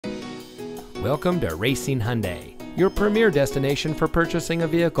Welcome to Racine Hyundai, your premier destination for purchasing a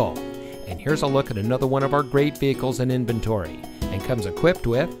vehicle. And here's a look at another one of our great vehicles in inventory, and comes equipped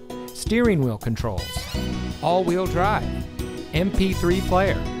with steering wheel controls, all-wheel drive, MP3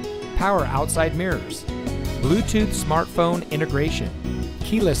 player, power outside mirrors, Bluetooth smartphone integration,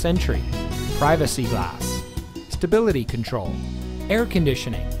 keyless entry, privacy glass, stability control, air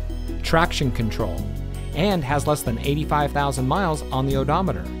conditioning, traction control, and has less than 85,000 miles on the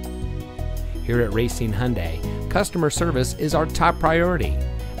odometer. Here at Racine Hyundai, customer service is our top priority.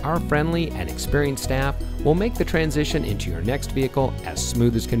 Our friendly and experienced staff will make the transition into your next vehicle as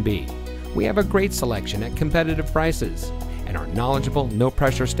smooth as can be. We have a great selection at competitive prices, and our knowledgeable,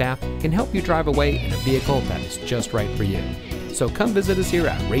 no-pressure staff can help you drive away in a vehicle that is just right for you. So come visit us here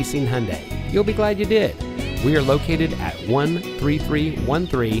at Racine Hyundai. You'll be glad you did. We are located at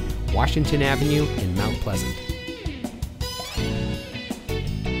 13313 Washington Avenue in Mount Pleasant.